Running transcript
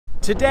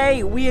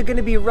Today we are going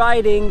to be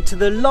riding to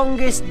the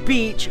longest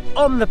beach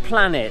on the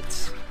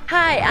planet.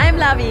 Hi, I'm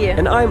Lavi.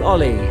 And I'm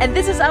Ollie. And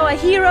this is our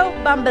hero,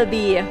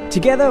 Bumblebee.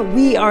 Together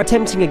we are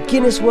attempting a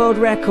Guinness World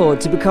Record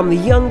to become the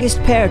youngest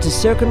pair to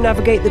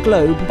circumnavigate the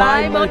globe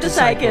by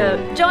motorcycle.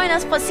 Join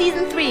us for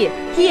season 3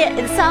 here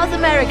in South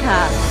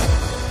America.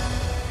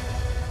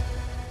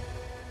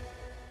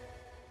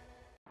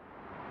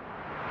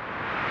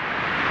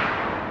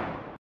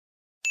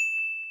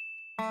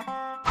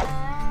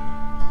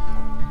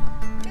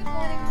 Good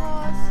morning,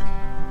 horse.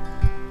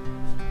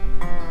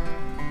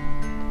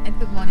 And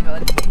good morning,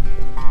 Ollie.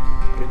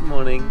 Good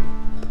morning.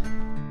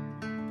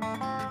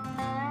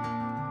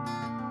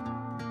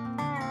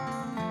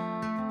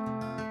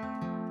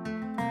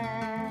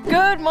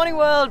 Good morning,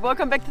 world.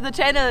 Welcome back to the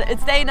channel.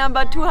 It's day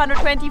number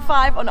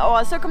 225 on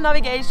our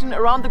circumnavigation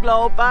around the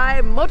globe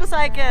by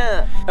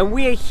motorcycle. And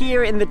we are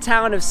here in the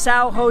town of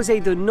São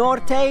José do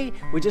Norte.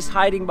 We're just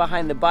hiding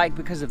behind the bike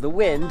because of the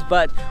wind,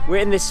 but we're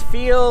in this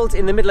field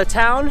in the middle of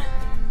town.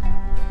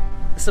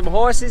 Some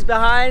horses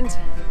behind.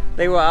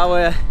 They were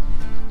our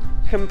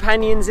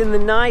companions in the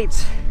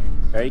night.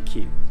 Very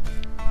cute.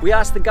 We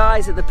asked the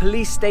guys at the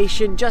police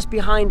station just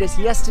behind us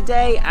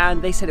yesterday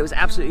and they said it was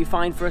absolutely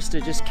fine for us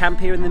to just camp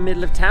here in the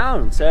middle of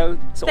town. So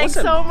it's Thanks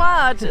awesome. so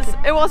much.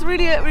 It was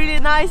really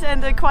nice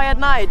and a quiet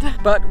night.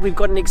 But we've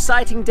got an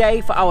exciting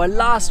day for our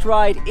last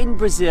ride in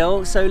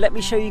Brazil. So let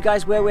me show you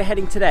guys where we're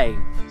heading today.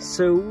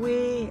 So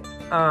we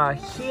are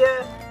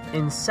here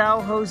in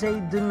São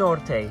José do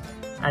Norte.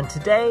 And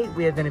today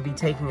we are going to be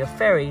taking a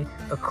ferry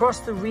across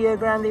the Rio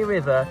Grande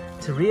River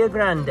to Rio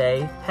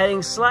Grande,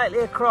 heading slightly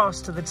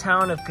across to the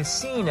town of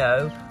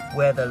Cassino,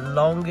 where the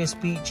longest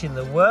beach in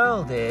the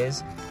world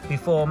is,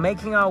 before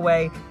making our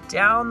way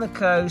down the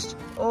coast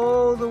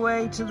all the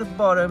way to the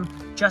bottom,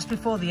 just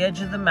before the edge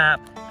of the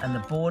map and the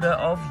border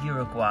of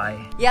Uruguay.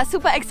 Yeah,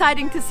 super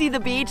exciting to see the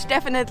beach,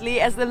 definitely,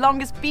 as the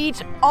longest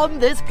beach on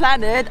this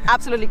planet.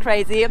 Absolutely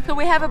crazy. So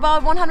we have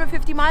about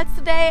 150 miles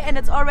today and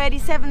it's already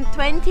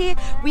 7:20.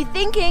 We're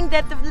thinking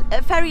that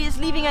the ferry is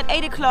leaving at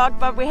 8 o'clock,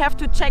 but we have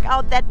to check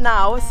out that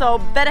now. So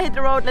better hit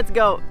the road, let's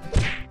go.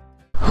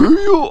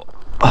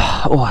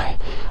 Oh, I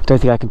don't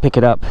think I can pick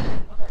it up.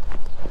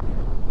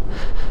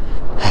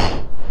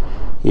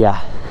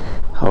 Yeah,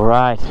 all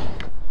right.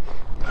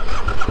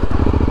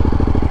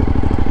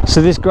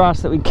 So this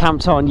grass that we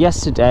camped on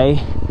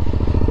yesterday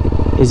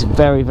is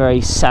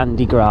very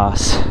sandy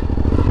grass.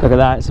 Look at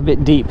that, it's a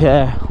bit deep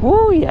here.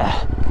 Oh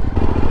yeah.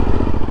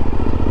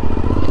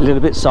 A little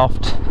bit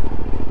soft.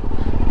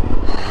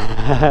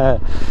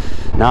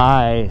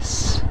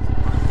 Nice.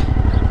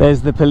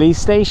 There's the police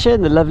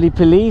station, the lovely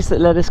police that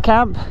let us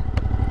camp.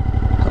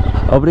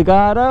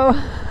 Obrigado.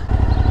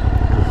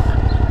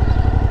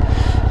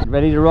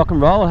 Ready to rock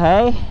and roll,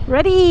 hey?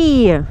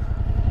 Ready!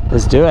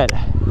 Let's do it.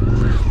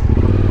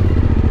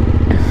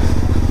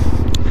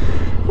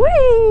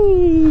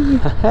 Whee!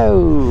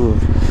 Oh.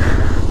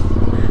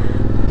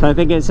 So I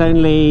think it's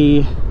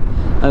only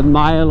a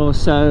mile or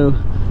so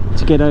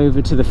to get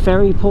over to the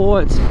ferry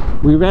port.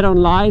 We read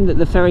online that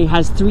the ferry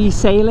has 3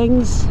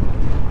 sailings.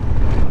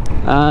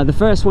 The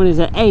first one is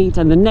at 8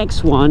 and the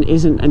next one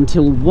isn't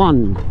until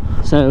 1.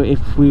 So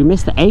if we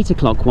miss the 8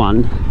 o'clock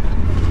one,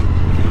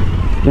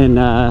 then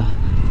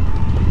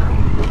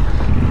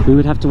we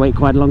would have to wait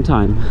quite a long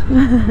time.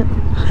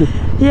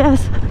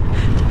 Yes,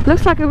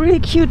 looks like a really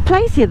cute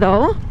place here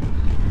though.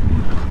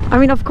 I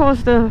mean, of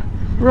course the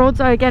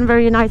roads are again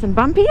very nice and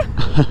bumpy.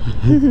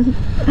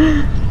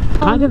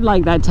 Kind of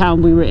like that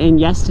town we were in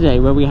yesterday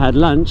where we had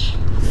lunch,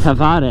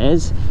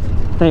 Tavares.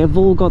 They have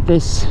all got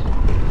this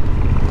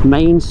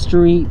main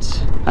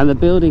street and the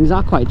buildings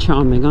are quite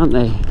charming, aren't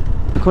they?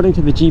 According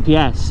to the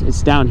GPS,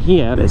 it's down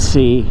here. Let's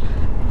see.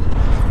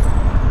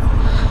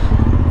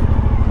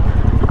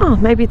 Oh,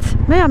 maybe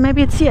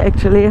it's here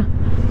actually.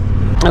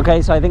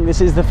 Okay, so I think this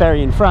is the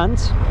ferry in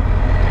front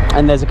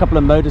and there's a couple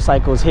of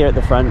motorcycles here at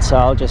the front, so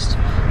I'll just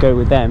go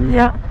with them.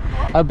 Yeah.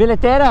 A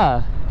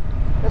bilheteira?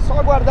 É só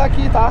aguardar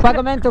aqui, tá?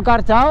 Pagamento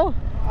cartão?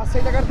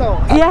 Aceita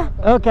cartão. Yeah.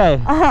 Okay.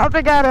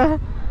 Obrigada.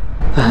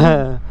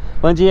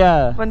 Bom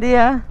dia. Bom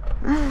dia.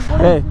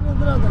 Hey.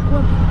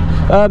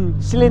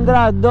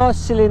 Cilindrada, 2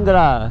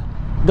 cilindrada.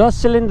 2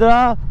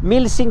 cilindrada,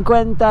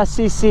 1050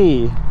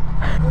 cc.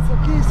 Esse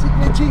aqui,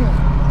 cinquentinha.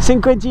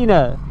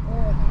 Cinquentina.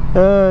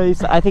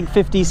 I think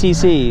 50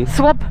 cc.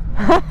 Swap.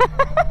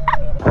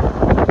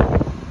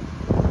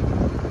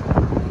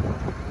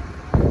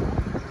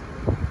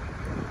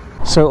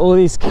 So all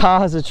these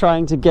cars are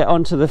trying to get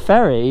onto the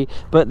ferry,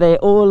 but they're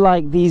all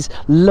like these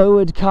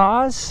lowered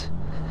cars.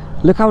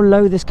 Look how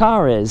low this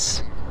car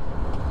is.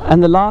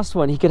 And the last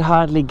one, he could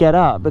hardly get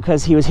up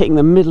because he was hitting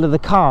the middle of the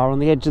car on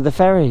the edge of the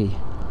ferry.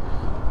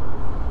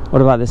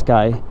 What about this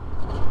guy?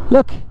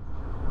 Look.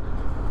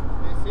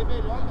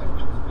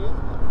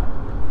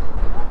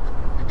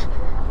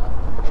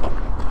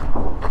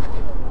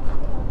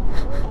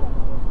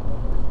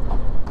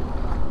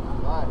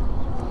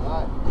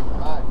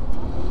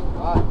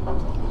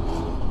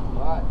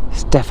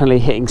 It's definitely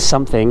hitting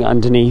something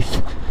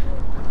underneath.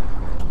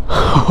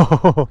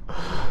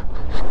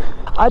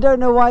 I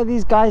don't know why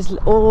these guys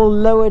all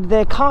lowered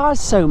their cars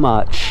so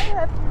much. I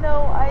have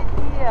no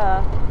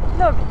idea.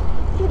 Look,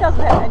 he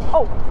doesn't have any.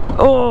 Oh!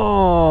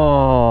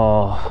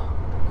 Oh!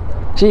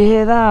 Do you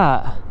hear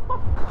that?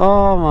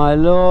 Oh my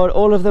lord,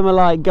 all of them are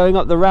like going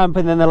up the ramp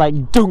and then they're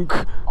like dunk.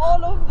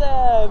 All of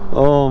them.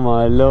 Oh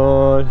my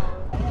lord.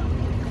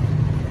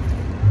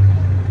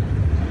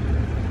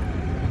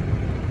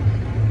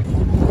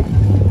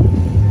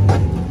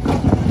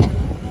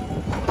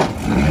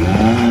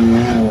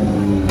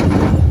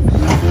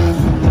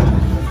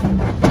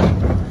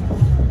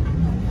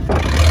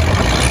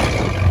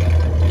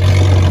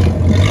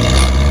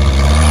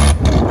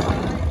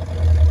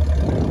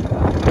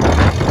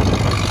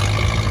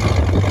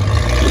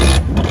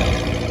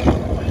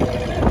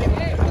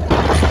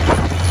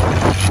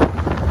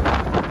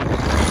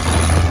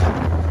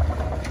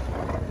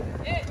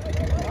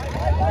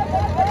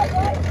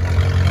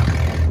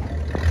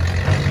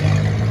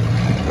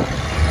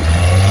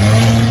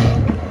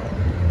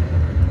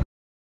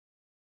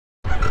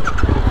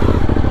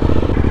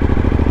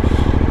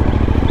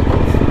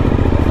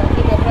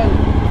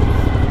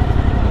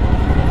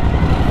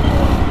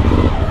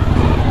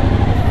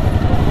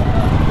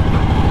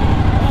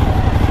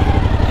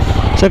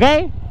 It's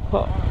okay?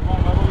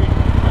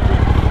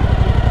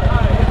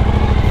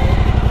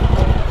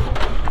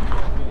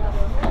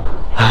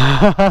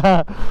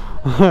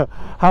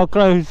 How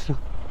close?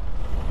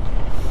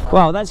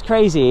 Wow, that's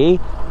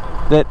crazy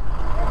that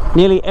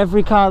nearly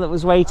every car that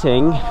was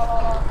waiting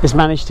has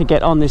managed to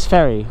get on this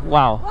ferry.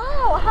 Wow.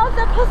 Wow, how's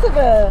that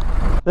possible?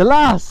 The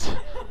last!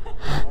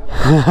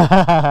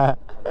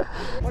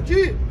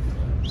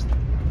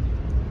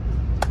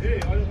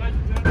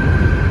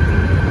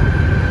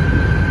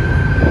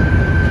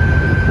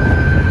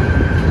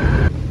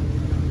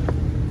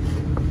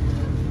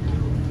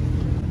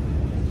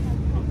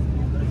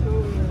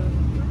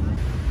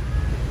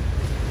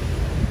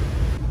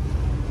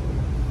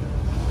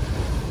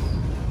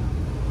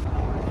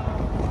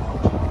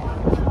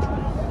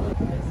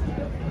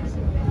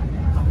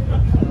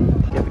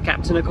 Give the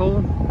captain a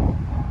call.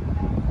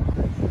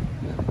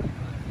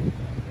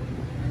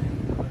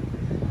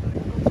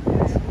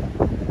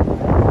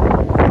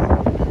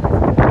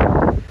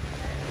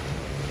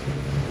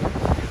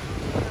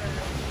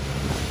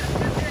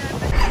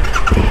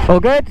 All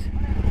good?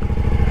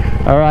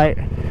 All right,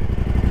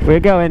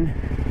 we're going.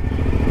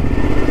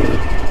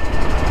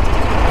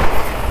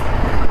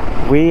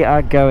 We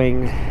are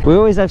going. We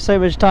always have so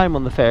much time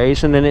on the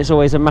ferries and then it's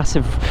always a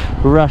massive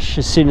rush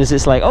as soon as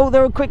it's like, oh,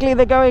 they're quickly,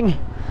 they're going.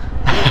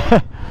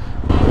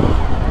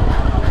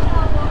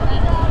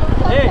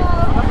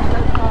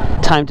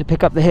 Time to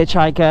pick up the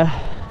hitchhiker.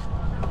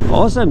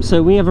 Awesome,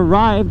 so we have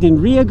arrived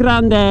in Rio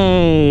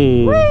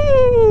Grande.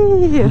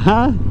 Whee!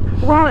 Huh?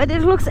 Wow, and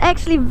it looks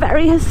actually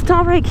very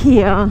historic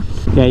here.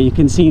 Yeah, you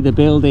can see the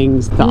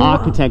buildings, the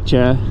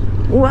architecture.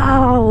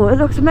 Wow, it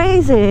looks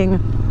amazing.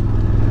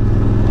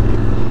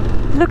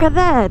 Look at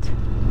that.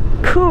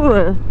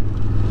 Cool.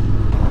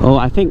 Oh,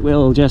 I think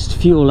we'll just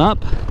fuel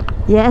up.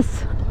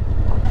 Yes.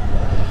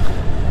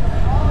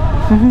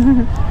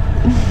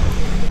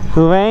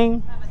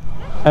 Vem?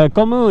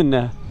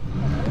 Común.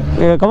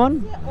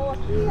 Común?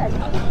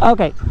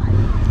 Ok.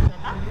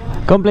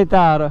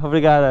 Completar,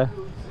 obrigada.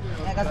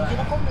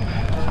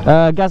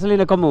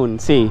 Gasolina común,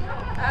 sim.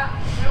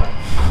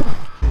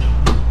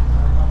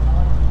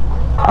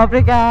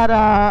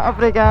 Obrigada,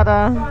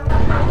 obrigada.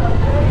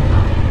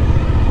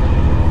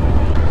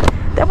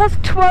 That was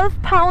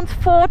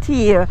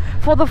 £12.40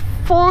 for the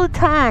full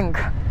tank.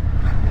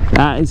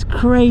 That is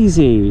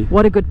crazy.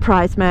 What a good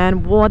price,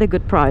 man. What a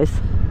good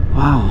price.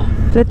 Wow.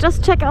 So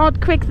just check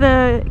out quick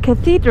the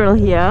cathedral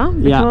here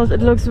because it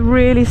looks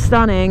really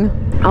stunning.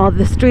 Oh,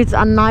 the streets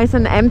are nice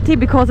and empty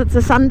because it's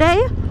a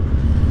Sunday.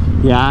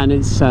 Yeah, and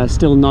it's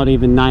still not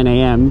even 9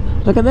 AM.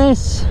 Look at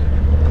this.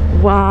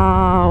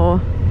 Wow.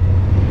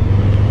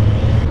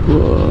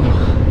 Whoa.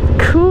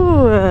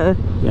 Cool.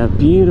 Yeah,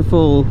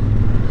 beautiful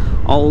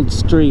old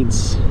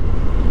streets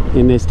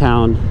in this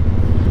town.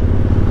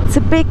 It's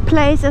a big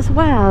place as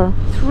well.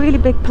 It's a really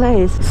big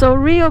place. So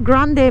Rio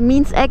Grande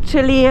means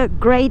actually a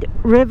great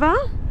river.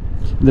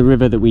 The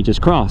river that we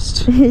just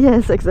crossed.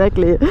 Yes,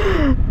 exactly.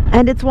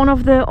 And it's one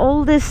of the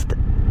oldest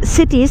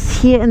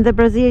cities here in the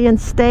Brazilian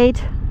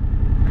state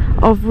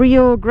of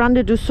Rio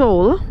Grande do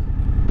Sul.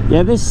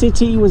 Yeah, this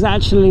city was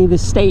actually the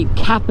state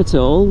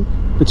capital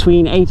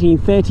between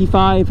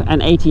 1835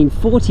 and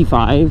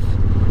 1845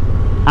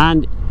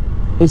 and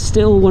is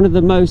still one of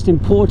the most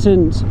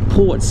important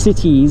port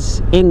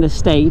cities in the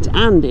state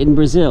and in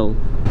Brazil.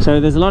 So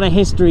there's a lot of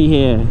history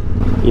here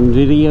in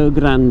Rio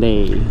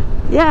Grande.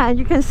 Yeah,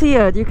 you can see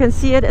it. You can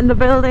see it in the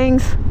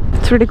buildings.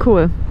 It's really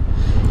cool.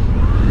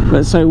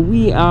 But so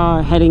we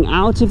are heading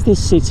out of this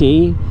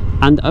city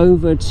and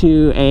over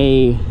to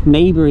a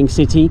neighboring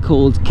city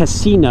called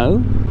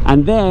Cassino,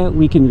 and there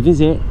we can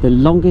visit the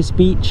longest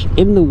beach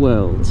in the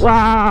world.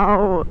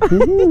 Wow.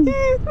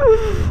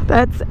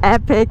 That's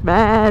epic,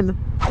 man.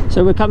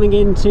 So we're coming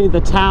into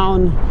the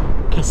town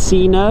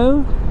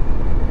Cassino,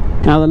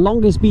 Now the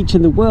longest beach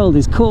in the world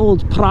is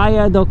called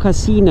Praia do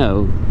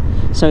Cassino.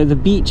 So the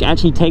beach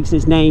actually takes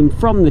its name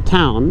from the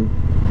town,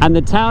 and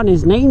the town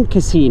is named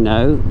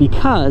Cassino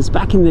because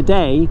back in the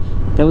day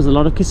there was a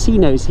lot of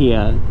casinos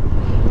here.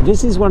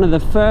 This is one of the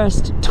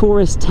first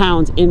tourist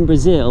towns in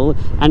Brazil,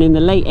 and in the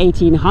late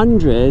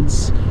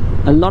 1800s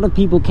a lot of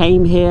people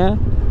came here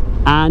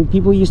and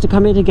people used to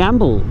come here to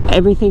gamble.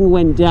 Everything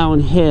went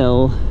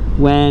downhill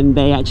when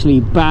they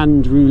actually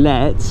banned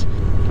roulette.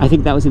 I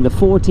think that was in the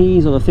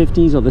 40s or the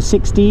 50s or the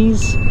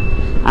 60s,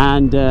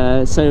 and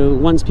so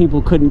once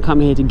people couldn't come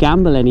here to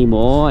gamble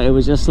anymore, it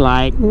was just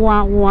like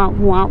wah wah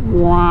wah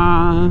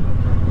wah.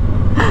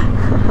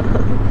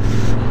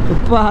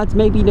 But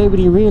maybe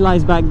nobody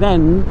realized back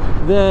then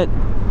that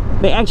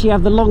they actually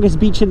have the longest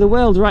beach in the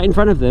world right in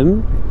front of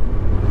them.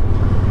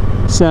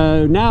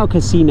 So now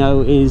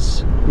Cassino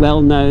is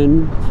well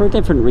known for a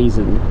different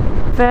reason.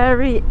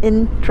 Very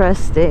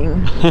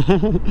interesting.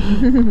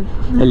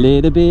 A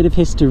little bit of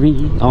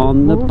history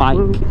on the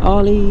bike.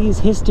 Ollie's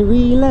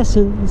history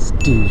lessons.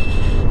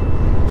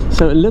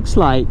 So it looks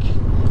like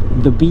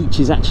the beach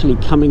is actually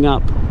coming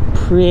up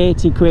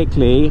pretty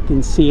quickly. You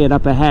can see it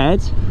up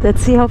ahead.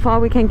 Let's see how far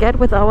we can get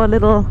with our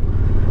little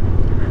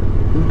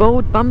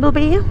boat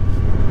Bumblebee.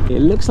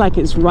 It looks like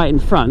it's right in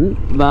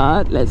front,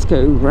 but let's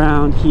go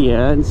round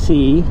here and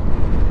see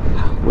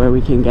where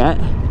we can get.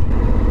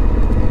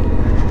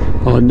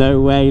 Oh no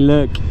way,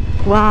 look.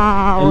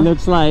 Wow. It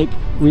looks like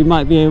we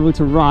might be able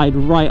to ride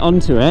right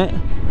onto it.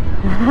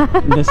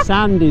 The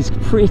sand is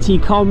pretty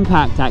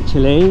compact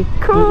actually.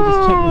 Cool.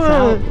 Just check this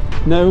out.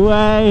 No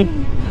way.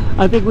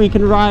 I think we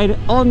can ride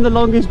on the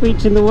longest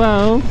beach in the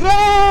world.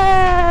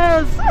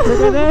 Yes!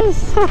 Look at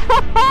this.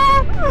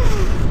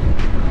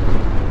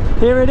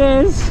 Here it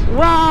is.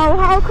 Wow,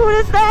 how cool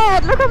is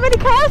that? Look how many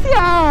cars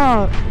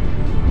here!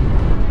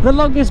 The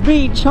longest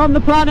beach on the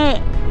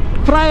planet.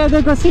 Praia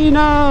do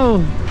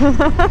Cassino.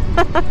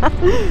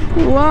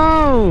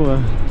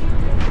 Whoa.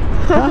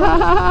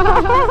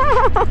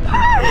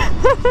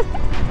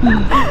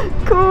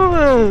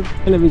 Cool.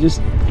 Let me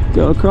just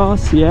go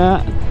across.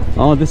 Yeah.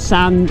 Oh, the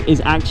sand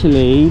is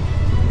actually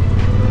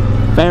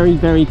very,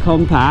 very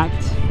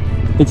compact.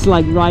 It's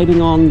like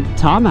riding on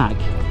tarmac.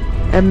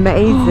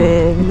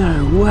 Amazing.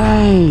 No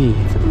way.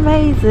 It's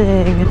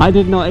amazing. I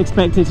did not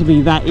expect it to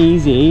be that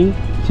easy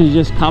to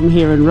just come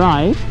here and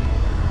ride.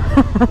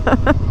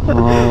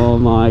 Oh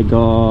my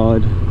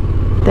god.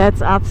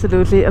 That's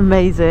absolutely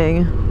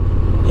amazing.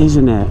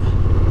 Isn't it?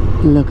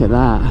 Look at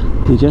that.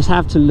 You just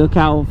have to look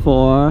out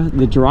for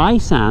the dry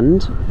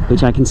sand,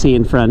 which I can see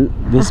in front,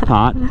 this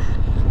part,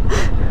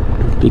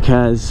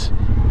 because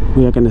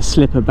we are going to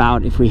slip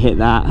about if we hit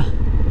that.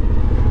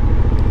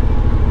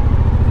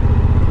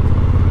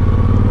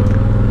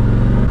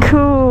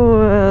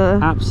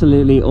 Cool.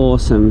 Absolutely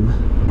awesome.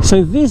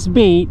 So this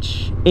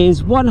beach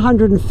is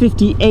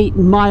 158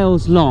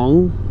 miles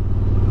long,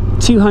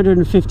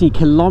 250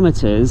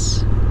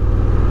 kilometers.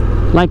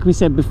 Like we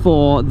said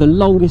before, the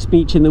longest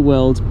beach in the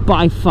world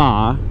by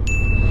far,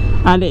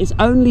 and it's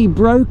only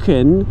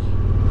broken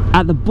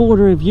at the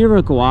border of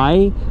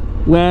Uruguay,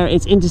 where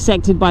it's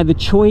intersected by the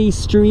Choy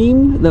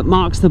stream that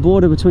marks the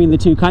border between the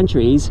two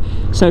countries.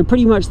 So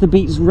pretty much the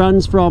beach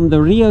runs from the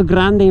Rio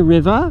Grande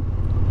River,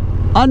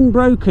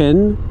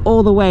 unbroken,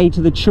 all the way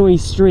to the Choy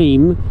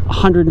stream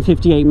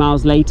 158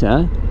 miles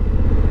later.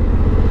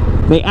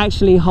 They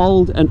actually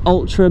hold an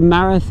ultra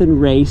marathon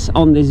race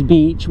on this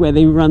beach where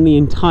they run the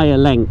entire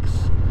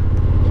length.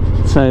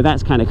 So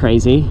that's kind of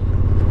crazy.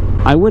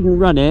 I wouldn't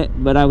run it,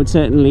 but I would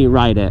certainly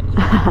ride it.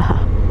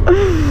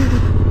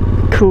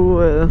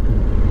 Cool.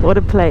 What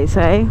a place,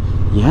 eh?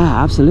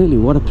 Yeah, absolutely.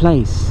 What a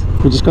place.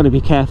 We just got to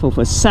be careful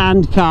for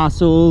sand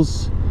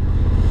castles.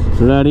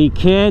 Bloody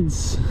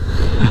kids.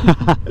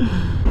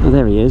 Oh,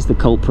 there he is, the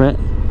culprit.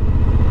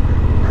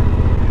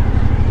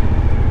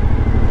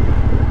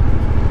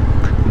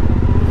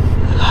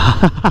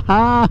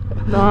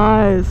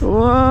 Nice.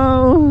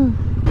 Whoa.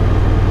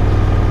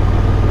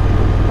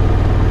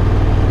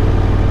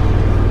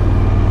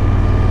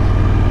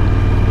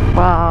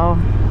 Wow.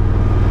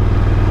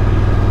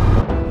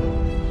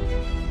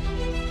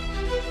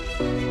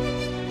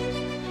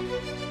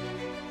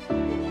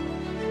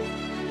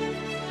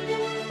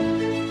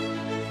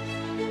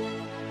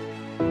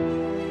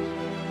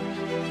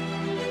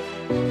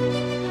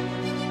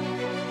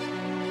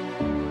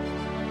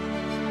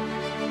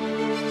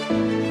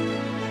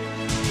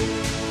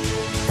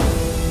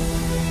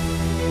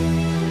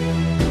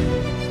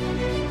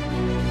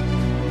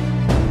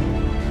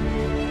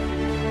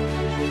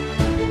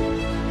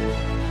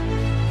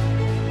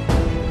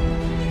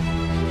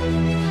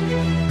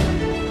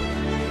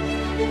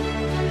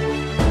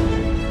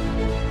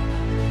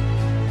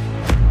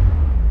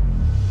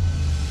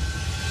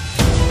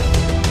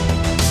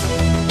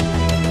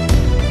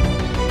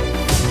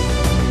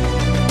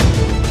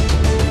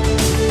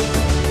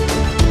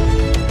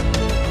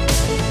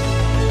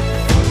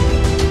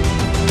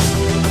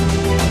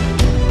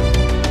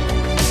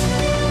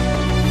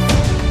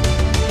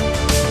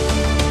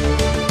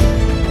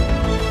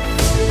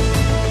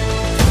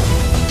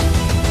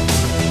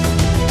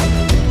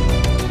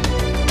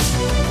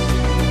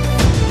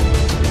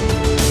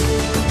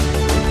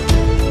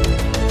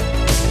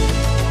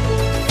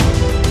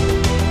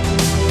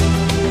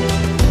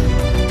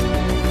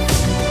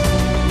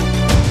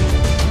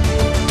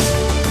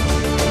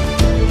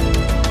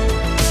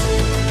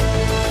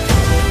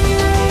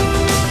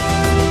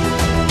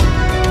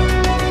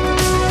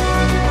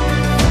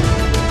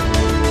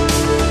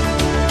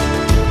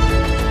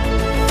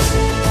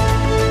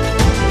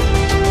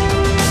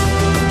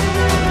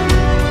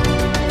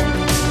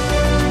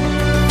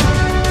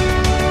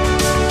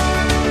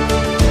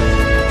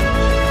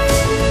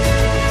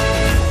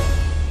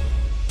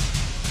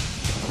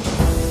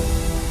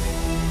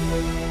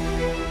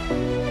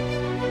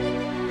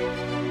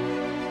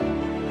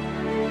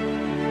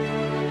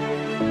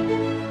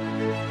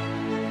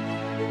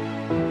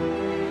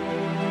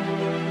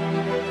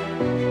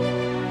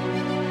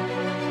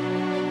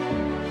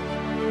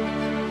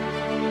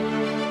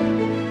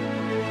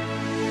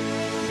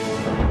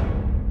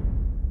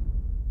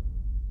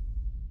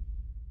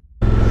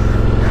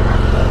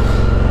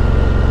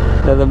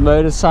 The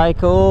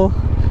motorcycle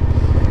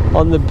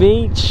on the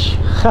beach.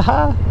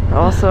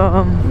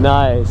 Awesome.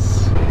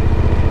 Nice.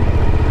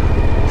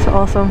 It's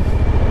awesome.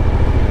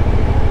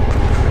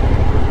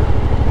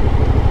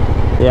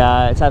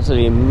 Yeah, it's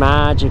absolutely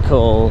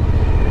magical.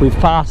 We've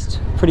passed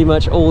pretty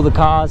much all the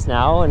cars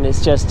now, and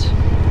it's just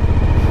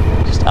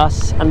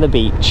us and the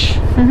beach.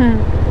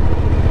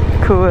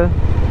 Cool.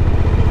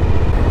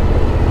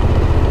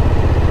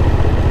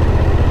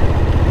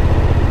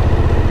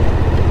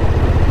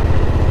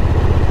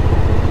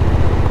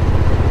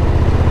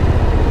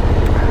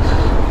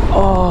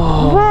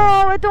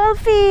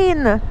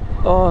 Dolphin!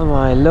 Oh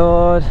my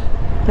lord.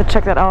 Let's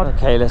check that out.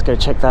 Okay, let's go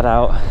check that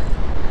out.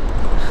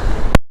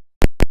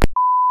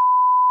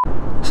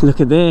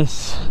 Look at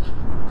this.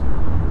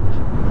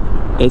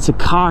 It's a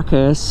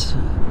carcass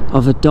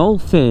of a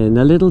dolphin,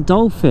 a little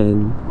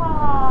dolphin.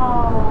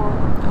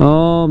 Wow.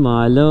 Oh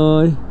my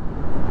lord.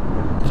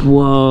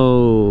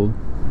 Whoa.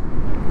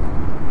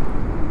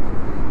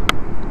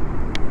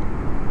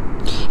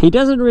 He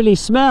doesn't really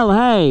smell,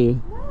 hey?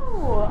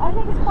 No, I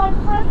think it's quite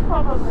fresh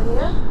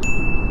probably.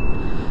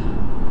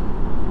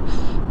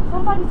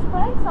 Somebody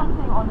sprayed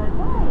something on it,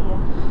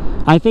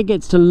 why? I think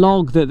it's to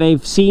log that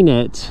they've seen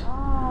it.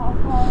 Oh,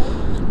 okay.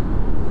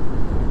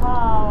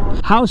 Wow.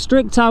 How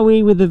strict are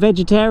we with the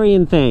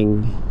vegetarian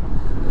thing?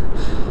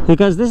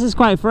 Because this is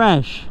quite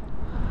fresh.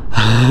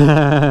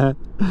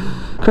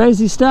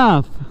 Crazy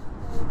stuff.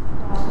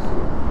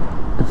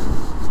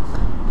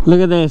 Look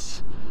at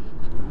this.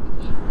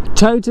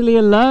 Totally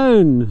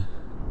alone.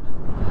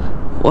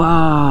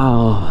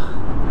 Wow.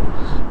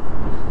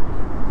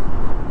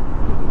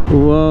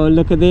 Whoa,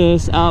 look at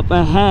this. Up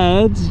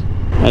ahead,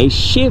 a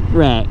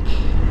shipwreck.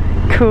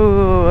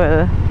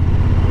 Cool.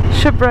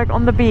 Shipwreck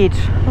on the beach.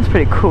 That's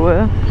pretty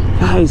cool.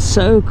 That is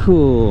so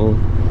cool.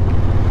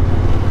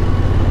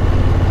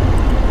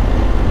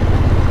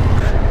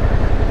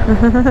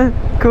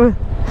 Cool.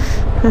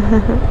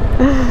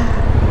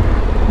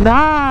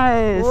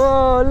 Nice.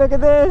 Whoa, look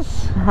at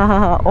this.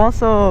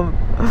 Awesome.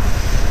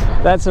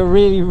 That's a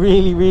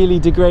really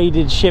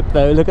degraded ship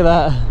though. Look at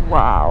that.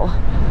 Wow.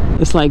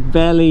 It's like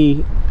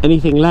barely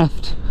anything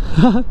left.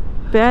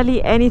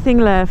 Barely anything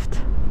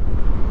left.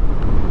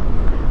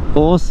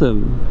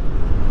 Awesome.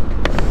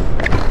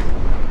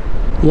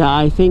 Yeah,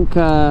 I think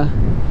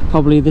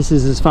probably this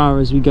is as far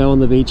as we go on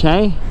the beach,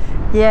 eh?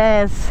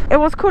 Yes. It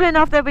was cool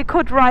enough that we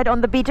could ride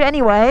on the beach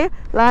anyway.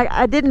 Like,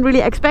 I didn't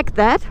really expect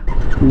that.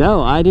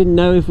 No, I didn't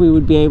know if we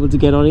would be able to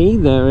get on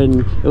either,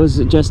 and it was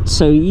just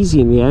so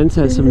easy in the end,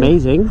 so it's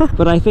amazing.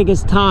 But I think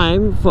it's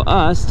time for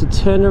us to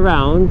turn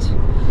around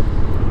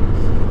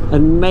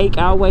and make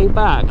our way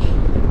back.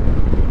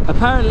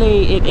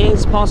 Apparently it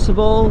is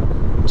possible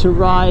to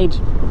ride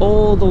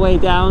all the way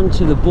down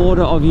to the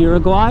border of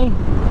Uruguay,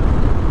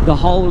 the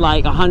whole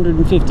like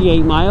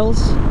 158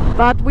 miles.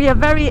 But we are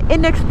very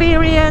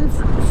inexperienced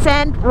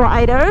sand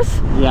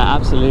riders. Yeah,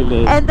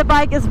 absolutely. And the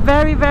bike is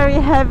very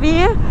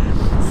heavy,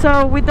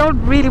 so we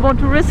don't really want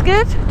to risk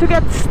it to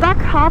get stuck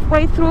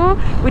halfway through.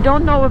 We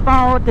don't know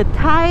about the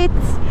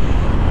tides,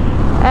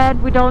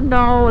 and we don't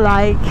know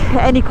like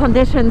any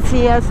conditions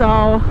here,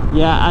 so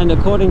yeah. And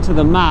according to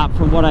the map,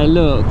 from what I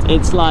looked,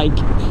 it's like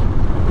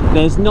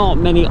there's not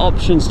many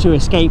options to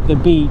escape the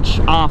beach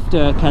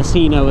after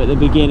Cassino at the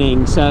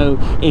beginning, so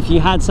if you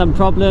had some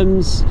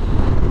problems,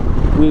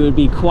 we would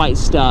be quite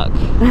stuck.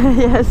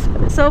 Yes.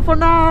 So for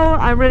now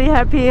I'm really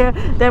happy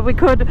that we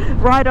could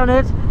ride on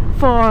it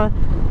for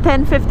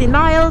 10-15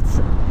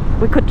 miles.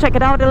 We could check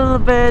it out a little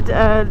bit.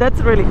 That's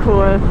really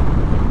cool.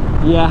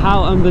 Yeah,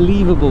 how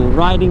unbelievable,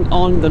 riding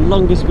on the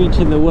longest beach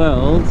in the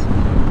world.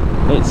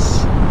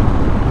 It's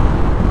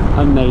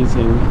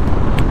amazing.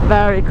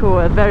 Very cool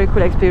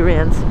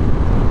experience.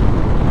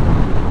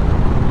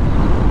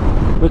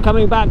 We're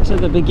coming back to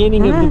the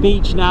beginning of the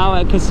beach now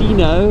at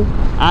Cassino,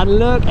 and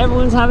look,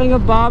 everyone's having a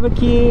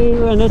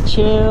barbecue and a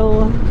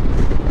chill.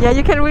 Yeah,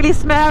 you can really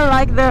smell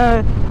like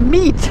the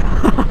meat.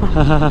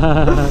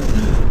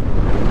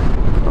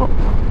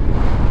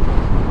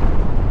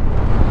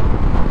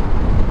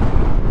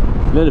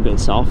 A little bit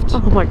soft.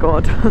 Oh my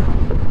god.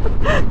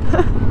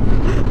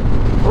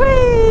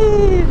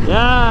 Whee!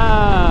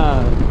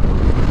 Yeah!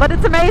 But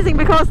it's amazing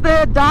because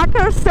the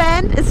darker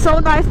sand is so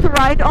nice to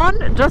ride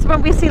on. Just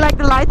when we see like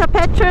the lighter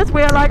patches,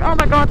 we're like, oh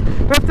my god,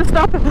 we have to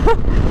stop.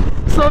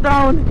 Slow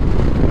down.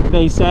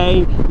 They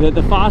say that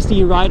the faster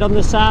you ride on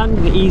the sand,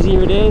 the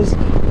easier it is.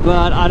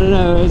 But I don't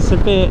know, it's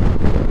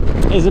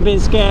a bit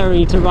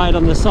scary to ride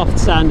on the soft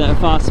sand at a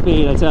fast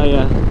speed, I tell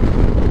you.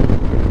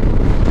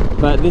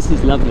 But this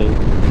is lovely.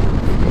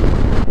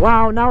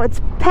 Wow, now it's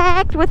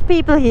packed with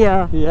people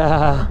here.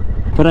 Yeah.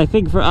 But I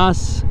think for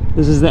us,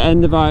 this is the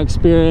end of our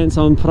experience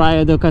on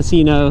Praia do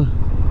Cassino.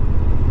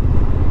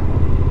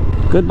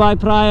 Goodbye,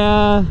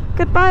 Praia.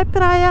 Goodbye,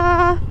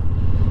 Praia.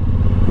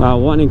 Wow,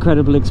 what an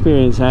incredible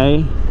experience,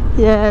 eh?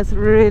 Yes,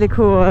 really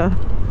cool.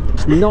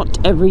 It's not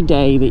every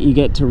day that you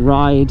get to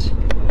ride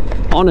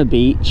on a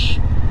beach,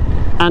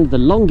 and the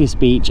longest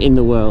beach in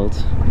the world.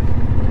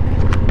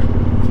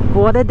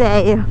 What a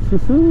day.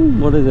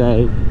 What a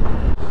day.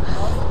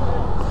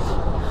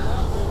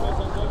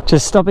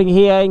 Just stopping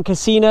here in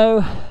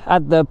Cassino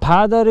at the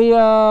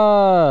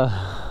Padaria.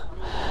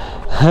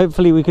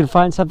 Hopefully we can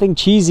find something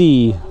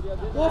cheesy.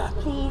 Yes,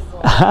 please.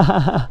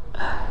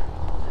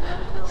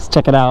 Let's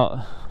check it out.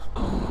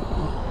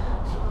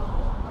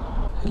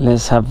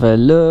 Let's have a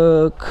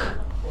look.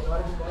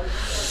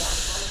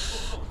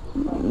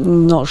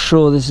 Not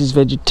sure this is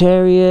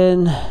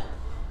vegetarian.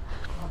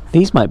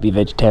 These might be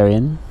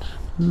vegetarian.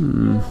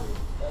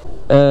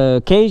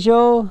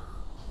 Queijo.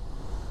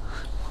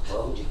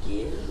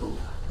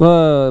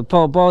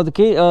 Pão de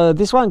queijo.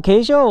 This one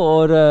queijo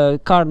or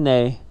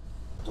carne?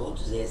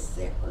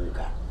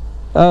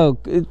 Oh,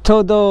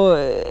 todo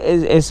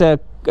is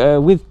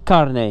with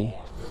carne.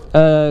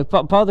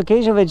 Pão de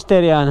queijo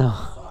vegetariano.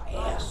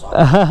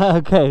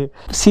 Okay.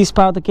 6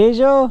 pão de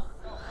queijo.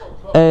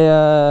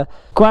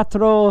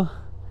 4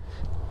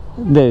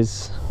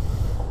 this.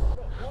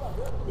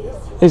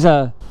 Is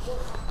a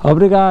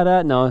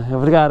obrigada. No,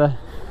 obrigada.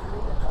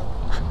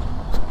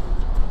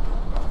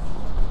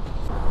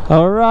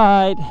 All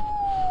right.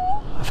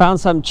 I found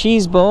some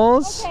cheese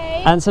balls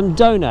and some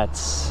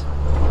donuts.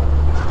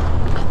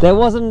 There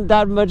wasn't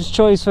that much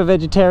choice for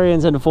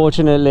vegetarians,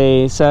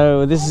 unfortunately,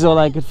 so this is all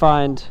I could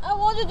find. I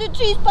wanted the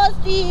cheese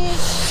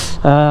pasties.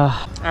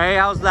 Hey,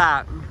 how's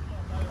that?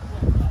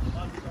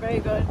 Very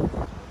good.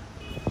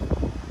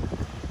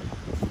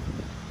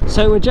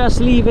 So we're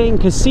just leaving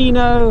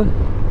Cassino,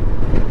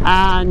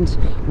 and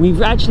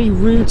we've actually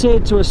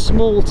routed to a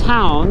small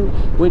town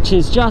which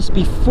is just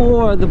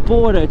before the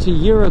border to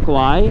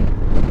Uruguay.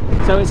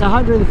 So it's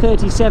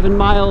 137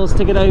 miles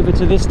to get over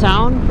to this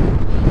town,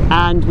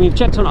 and we've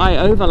checked on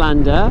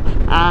iOverlander,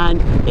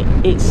 and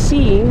it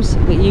seems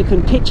that you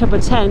can pitch up a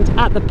tent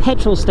at the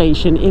petrol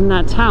station in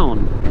that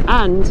town,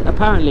 and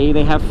apparently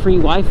they have free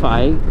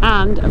Wi-Fi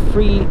and a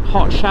free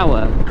hot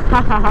shower.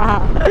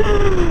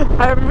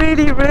 I'm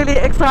really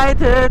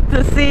excited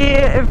to see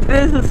if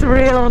this is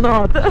real or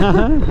not.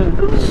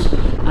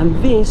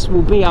 And this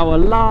will be our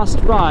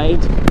last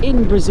ride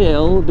in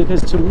Brazil,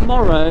 because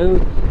tomorrow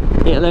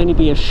it'll only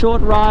be a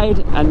short ride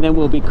and then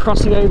we'll be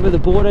crossing over the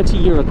border to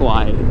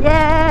Uruguay.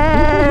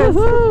 Yes!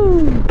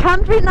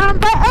 Country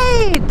number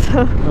 8!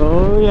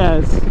 Oh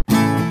yes.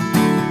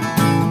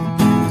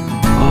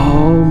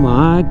 Oh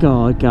my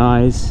god,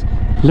 guys.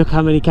 Look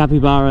how many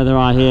capybara there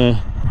are here.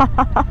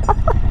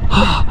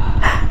 How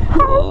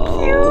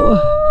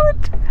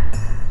cute!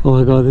 Oh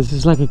my god, this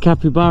is like a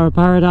capybara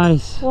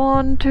paradise.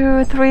 1,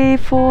 2, 3,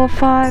 4,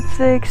 5,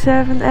 6,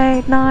 7,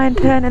 8, 9,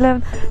 10,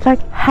 11,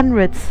 like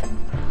hundreds.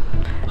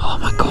 Oh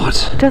my god.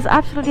 Just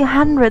absolutely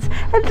hundreds.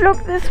 And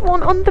look, there's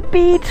one on the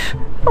beach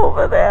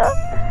over there.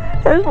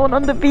 There's one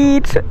on the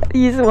beach.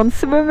 He's one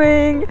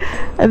swimming.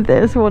 And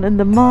there's one in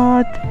the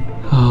mud.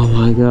 Oh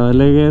my god,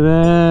 look at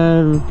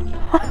them.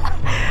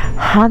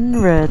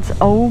 Hundreds.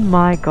 Oh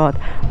my god.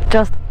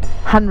 Just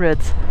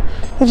hundreds.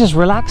 They're just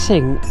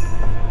relaxing.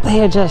 They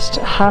are just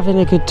having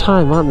a good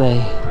time, aren't they?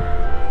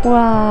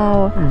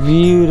 Wow.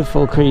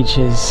 Beautiful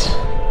creatures.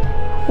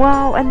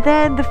 Wow, and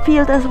they're in the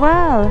field as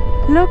well.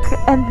 Look,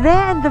 and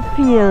they're in the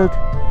field.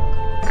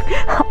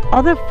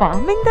 Are they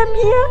farming them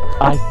here?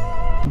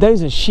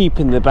 Those are sheep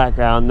in the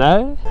background,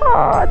 no?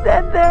 Oh,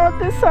 then they're on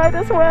this side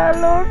as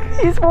well. Look,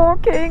 he's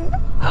walking.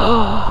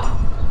 Oh,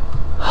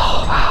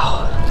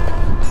 wow.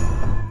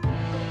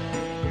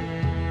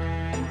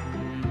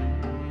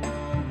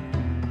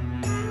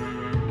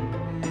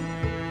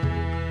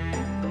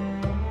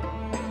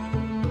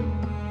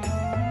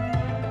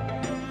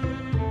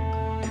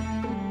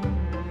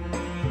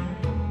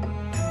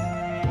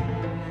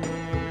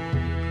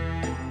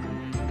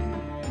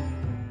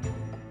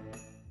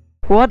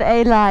 What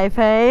a life,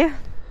 hey?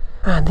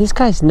 Man, these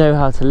guys know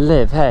how to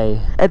live,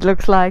 hey? It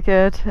looks like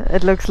it.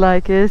 It looks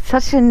like it.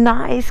 Such a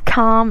nice,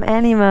 calm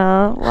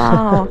animal.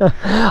 Wow.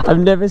 I've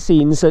never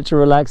seen such a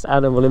relaxed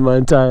animal in my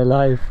entire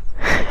life.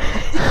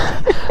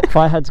 If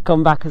I had to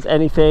come back as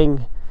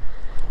anything,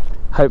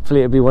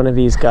 hopefully it'd be one of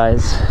these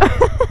guys.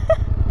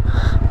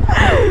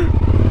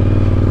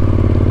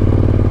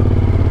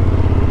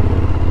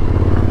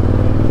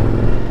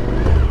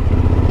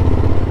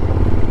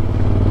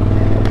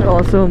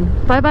 Awesome.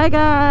 Bye bye,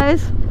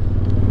 guys.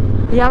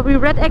 Yeah, we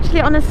read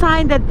actually on a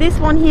sign that this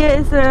one here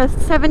is a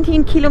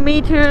 17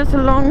 kilometers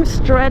long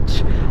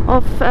stretch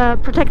of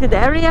protected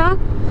area.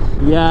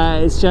 Yeah,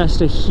 it's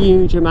just a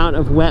huge amount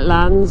of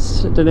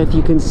wetlands. I don't know if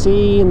you can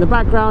see in the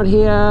background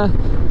here,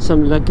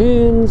 some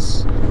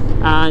lagoons,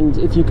 and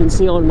if you can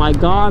see on my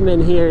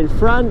Garmin here in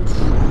front,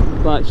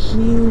 but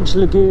huge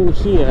lagoon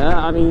here.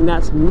 I mean,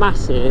 that's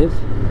massive.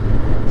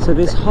 So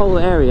this whole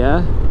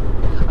area,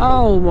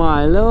 oh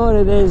my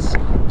lord, there's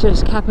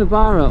just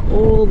capybara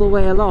all the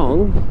way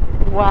along.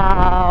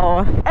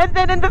 Wow. And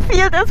then in the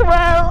field as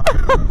well.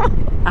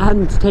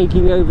 And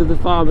taking over the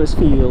farmer's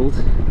field.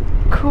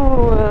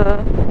 Cool.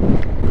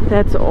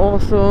 That's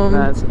awesome.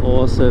 That's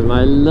awesome.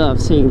 I love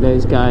seeing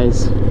those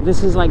guys.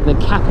 This is like the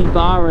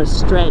capybara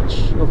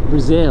stretch of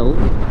Brazil.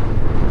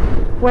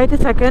 Wait a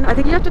second. I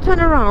think you have to turn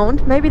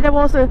around. Maybe there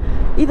was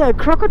either a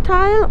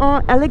crocodile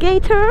or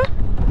alligator.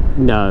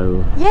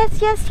 No.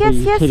 Yes.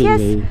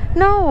 Me?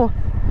 No.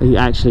 Are you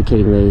actually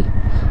kidding me?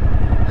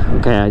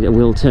 Okay, I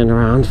will turn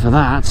around for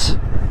that.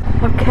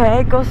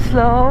 Okay, go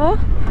slow.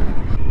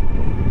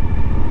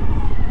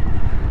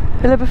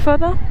 A little bit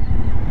further.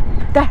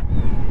 There.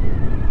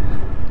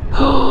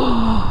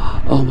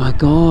 Oh my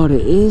god,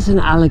 it is an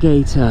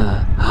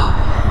alligator.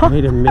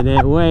 Wait a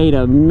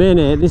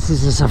minute, this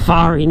is a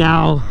safari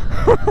now.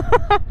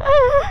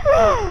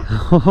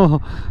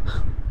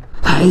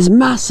 That is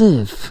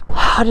massive.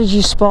 How did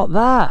you spot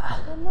that? I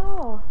don't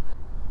know.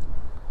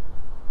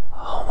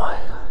 Oh my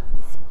god.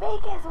 It's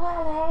big as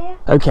well,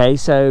 eh? Okay,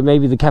 so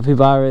maybe the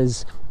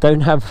capybaras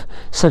don't have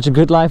such a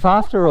good life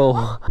after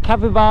all.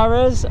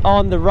 Capybaras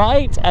on the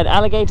right and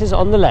alligators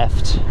on the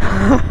left.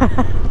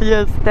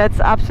 Yes, that's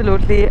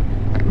absolutely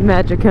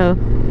magical.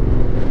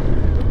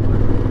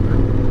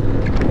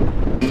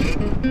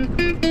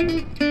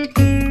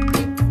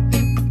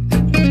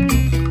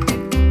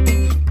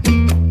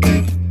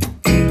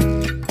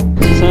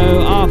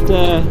 So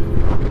after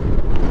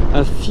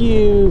a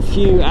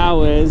few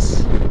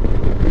hours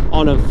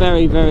on a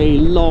very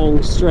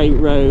long straight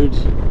road,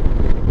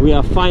 we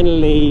are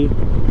finally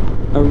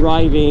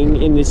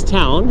arriving in this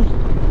town,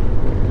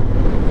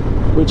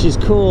 which is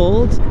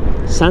called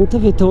Santa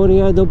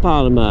Vitória do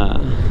Palma.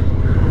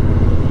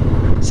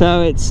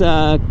 So it's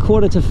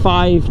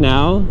 4:45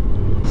 now,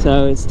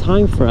 so it's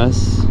time for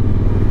us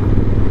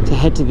to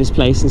head to this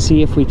place and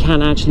see if we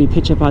can actually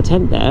pitch up our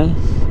tent there.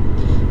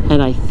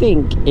 And I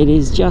think it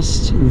is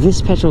just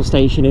this petrol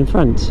station in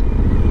front.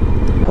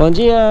 Bom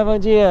dia,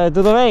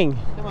 tudo bem?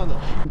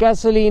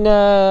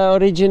 Gasolina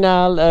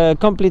original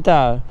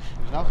completa.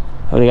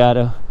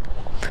 Obrigado.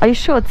 Are you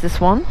sure it's this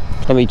one?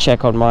 Let me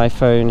check on my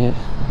phone.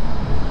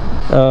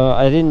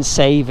 I didn't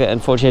save it,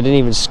 unfortunately. I didn't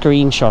even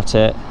screenshot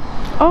it.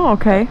 Oh,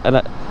 okay. And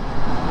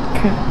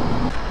Okay.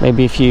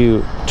 maybe if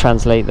you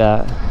translate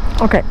that.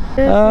 Okay.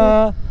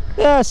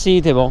 Yeah,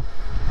 sì, c'est bon.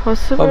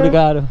 Possible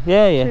Obrigado.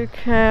 Yeah. to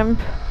camp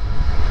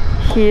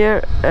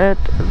here at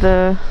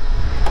the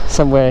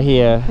Somewhere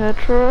here.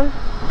 petrol.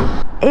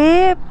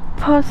 É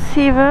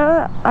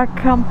possível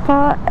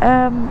acampar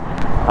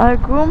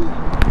algum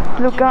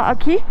lugar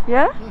aqui?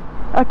 Yeah?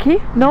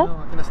 Aqui? No?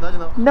 Aqui na cidade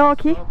não. No,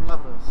 aqui?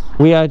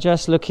 We are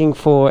just looking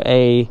for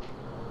a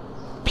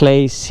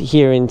place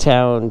here in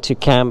town to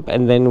camp,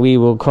 and then we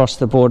will cross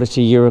the border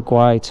to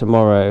Uruguay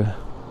tomorrow.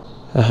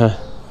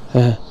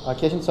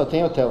 Aqui a gente só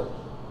tem hotel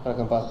para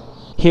acampar.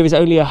 Here is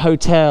only a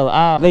hotel.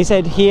 Ah, they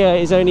said here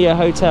is only a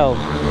hotel.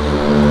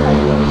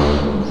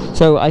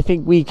 So I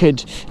think we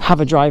could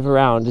have a drive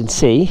around and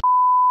see.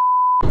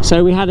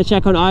 So we had a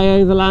check on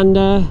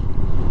iOverlander,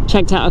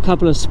 checked out a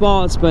couple of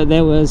spots, but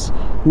there was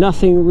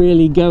nothing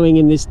really going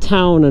in this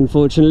town,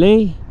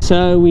 unfortunately.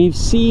 So we've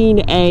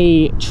seen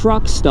a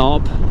truck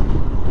stop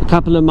a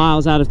couple of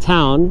miles out of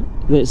town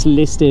that's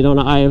listed on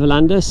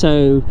iOverlander,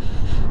 so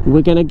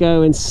we're gonna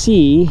go and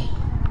see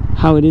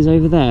how it is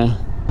over there.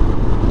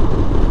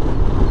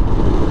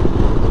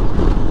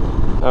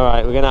 All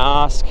right, we're gonna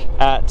ask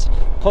at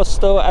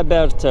Posto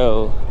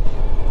Aberto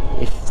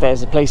if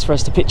there's a place for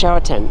us to pitch our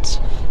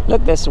tent.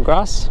 Look, there's some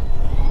grass.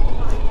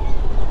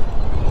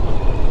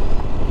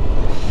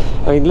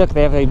 I mean, look,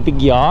 they have a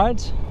big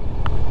yard.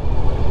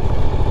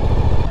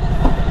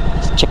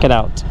 Let's check it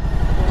out.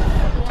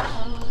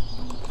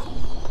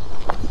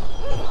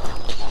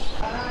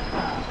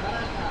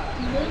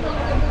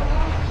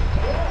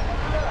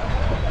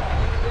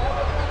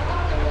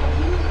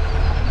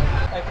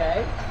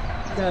 Okay,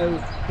 so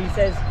he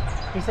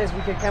says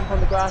we could camp on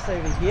the grass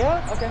over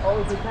here, okay, or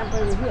we could camp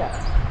over here.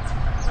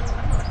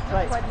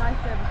 Right. Quite nice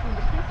there between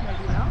the trees,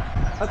 maybe, no?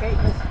 Okay,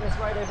 let's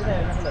ride over there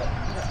and have a look.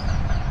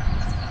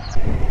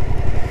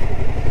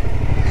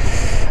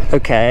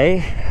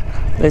 Okay,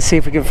 let's see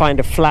if we can find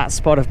a flat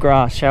spot of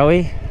grass, shall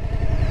we?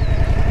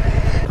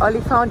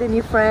 Ollie found a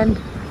new friend.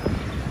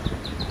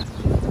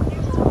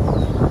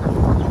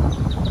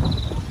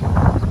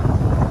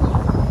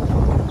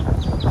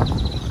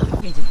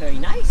 He's a very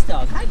nice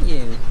dog, aren't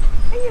you?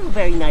 Are you a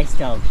very nice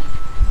dog?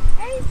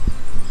 Hey,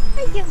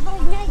 you're a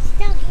very nice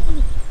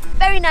doggy.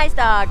 Very nice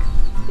dog.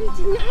 He's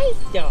a nice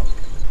dog.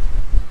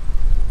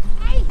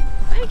 Hey,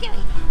 where are we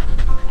going?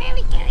 Where are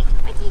we going?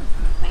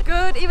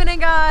 Good evening,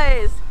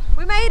 guys.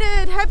 We made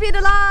it. Happy and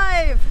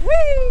alive.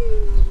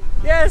 Whee!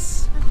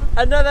 Yes,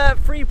 another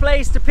free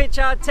place to pitch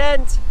our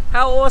tent.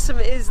 How awesome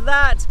is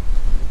that?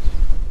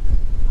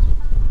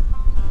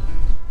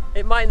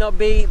 It might not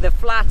be the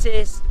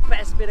flattest,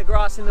 best bit of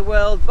grass in the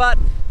world, but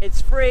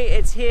it's free,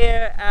 it's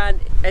here,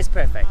 and it's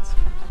perfect.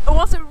 It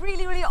was a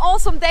really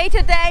awesome day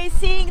today,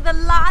 seeing the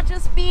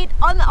largest beach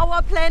on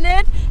our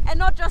planet, and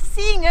not just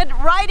seeing it,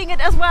 riding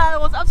it as well.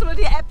 It was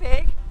absolutely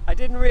epic. I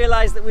didn't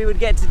realize that we would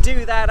get to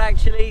do that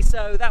actually,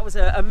 so that was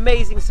an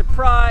amazing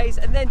surprise.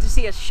 And then to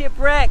see a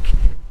shipwreck,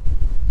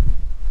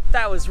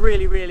 that was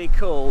really, really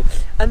cool.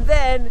 And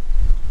then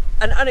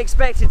an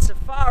unexpected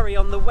safari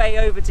on the way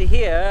over to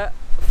here.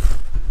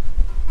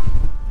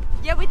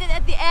 Yeah, we did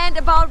at the end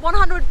about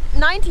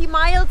 190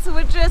 miles,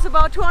 which is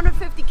about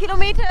 250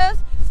 kilometers.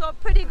 So a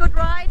pretty good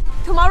ride.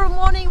 Tomorrow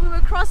morning we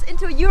will cross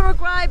into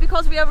Uruguay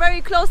because we are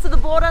very close to the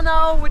border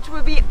now, which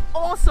will be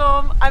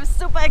awesome. I'm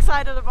super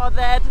excited about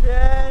that.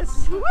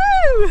 Yes.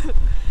 Woo!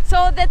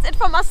 So that's it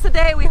from us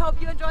today. We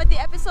hope you enjoyed the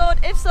episode.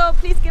 If so,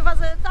 please give us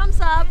a thumbs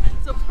up,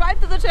 subscribe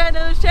to the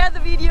channel, share the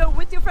video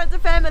with your friends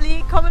and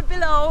family, comment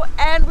below,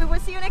 and we will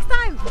see you next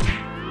time.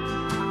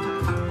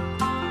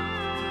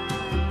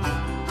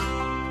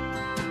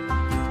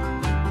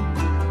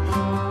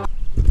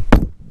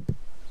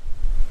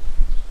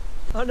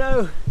 Oh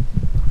no!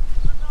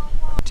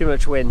 Too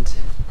much wind.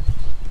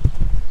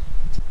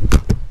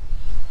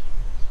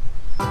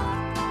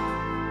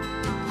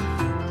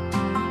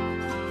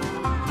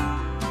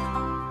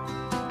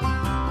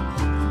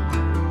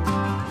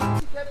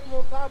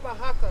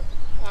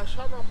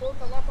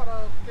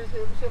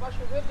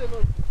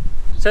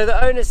 So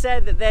the owner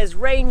said that there's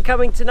rain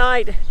coming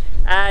tonight,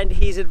 and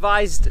he's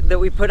advised that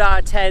we put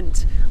our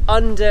tent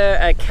under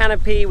a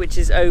canopy which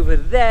is over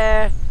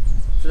there.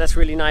 So that's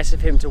really nice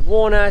of him to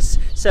warn us.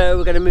 So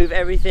we're going to move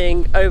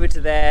everything over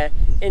to there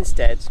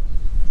instead.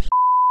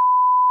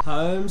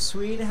 Home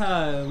sweet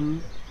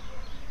home.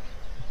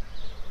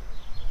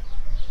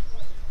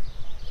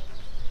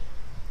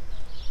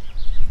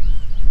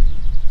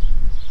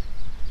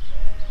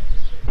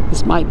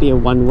 This might be a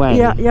one-way.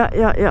 Yeah.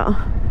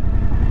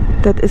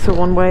 That is a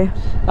one-way.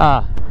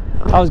 Ah,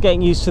 I was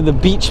getting used to the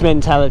beach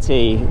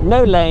mentality.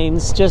 No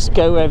lanes, just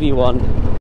go wherever you want.